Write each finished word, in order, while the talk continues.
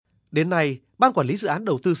Đến nay, Ban Quản lý Dự án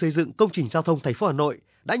Đầu tư xây dựng công trình giao thông thành phố Hà Nội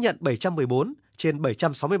đã nhận 714 trên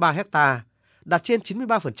 763 ha, đạt trên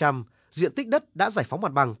 93% diện tích đất đã giải phóng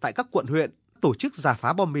mặt bằng tại các quận huyện, tổ chức rà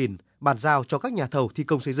phá bom mìn, bàn giao cho các nhà thầu thi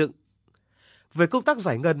công xây dựng. Về công tác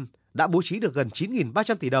giải ngân, đã bố trí được gần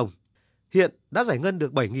 9.300 tỷ đồng. Hiện đã giải ngân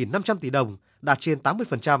được 7.500 tỷ đồng, đạt trên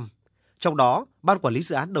 80%. Trong đó, Ban Quản lý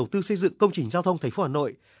Dự án Đầu tư xây dựng công trình giao thông thành phố Hà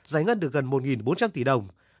Nội giải ngân được gần 1.400 tỷ đồng,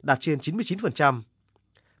 đạt trên 99%.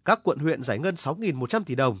 Các quận huyện giải ngân 6.100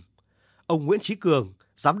 tỷ đồng. Ông Nguyễn Chí Cường,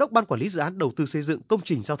 Giám đốc Ban Quản lý Dự án Đầu tư xây dựng công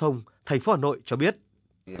trình giao thông thành phố Hà Nội cho biết.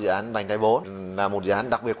 Dự án Vành đai 4 là một dự án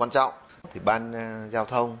đặc biệt quan trọng. Thì Ban Giao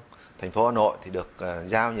thông thành phố Hà Nội thì được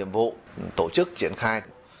giao nhiệm vụ tổ chức triển khai.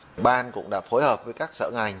 Ban cũng đã phối hợp với các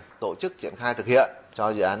sở ngành tổ chức triển khai thực hiện cho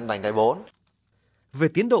dự án Vành đai 4. Về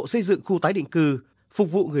tiến độ xây dựng khu tái định cư,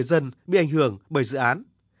 phục vụ người dân bị ảnh hưởng bởi dự án,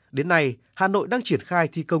 đến nay Hà Nội đang triển khai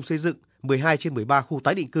thi công xây dựng 12 trên 13 khu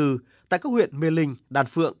tái định cư tại các huyện Mê Linh, Đan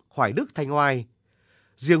Phượng, Hoài Đức, Thanh Oai.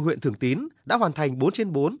 Riêng huyện Thường Tín đã hoàn thành 4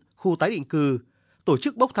 trên 4 khu tái định cư, tổ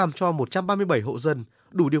chức bốc thăm cho 137 hộ dân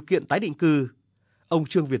đủ điều kiện tái định cư. Ông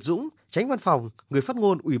Trương Việt Dũng, Chánh Văn phòng, người phát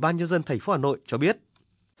ngôn Ủy ban Nhân dân thành phố Hà Nội cho biết.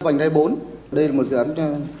 Vành đai 4, đây là một dự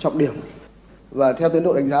án trọng điểm và theo tiến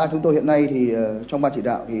độ đánh giá chúng tôi hiện nay thì trong ban chỉ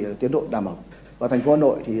đạo thì tiến độ đảm bảo. Và thành phố Hà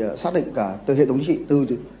Nội thì xác định cả từ hệ thống chính trị, từ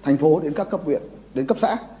thành phố đến các cấp huyện, đến cấp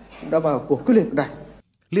xã đã vào cuộc quyết liệt này.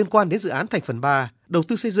 Liên quan đến dự án thành phần 3, đầu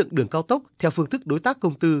tư xây dựng đường cao tốc theo phương thức đối tác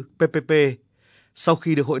công tư PPP, sau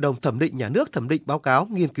khi được Hội đồng thẩm định nhà nước thẩm định báo cáo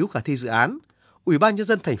nghiên cứu khả thi dự án, Ủy ban Nhân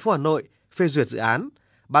dân thành phố Hà Nội phê duyệt dự án,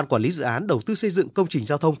 Ban Quản lý Dự án Đầu tư xây dựng công trình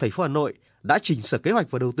giao thông thành phố Hà Nội đã trình Sở Kế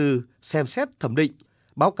hoạch và Đầu tư xem xét thẩm định,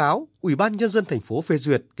 báo cáo Ủy ban Nhân dân thành phố phê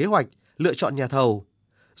duyệt kế hoạch lựa chọn nhà thầu.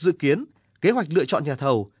 Dự kiến, kế hoạch lựa chọn nhà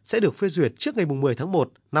thầu sẽ được phê duyệt trước ngày 10 tháng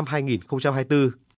 1 năm 2024.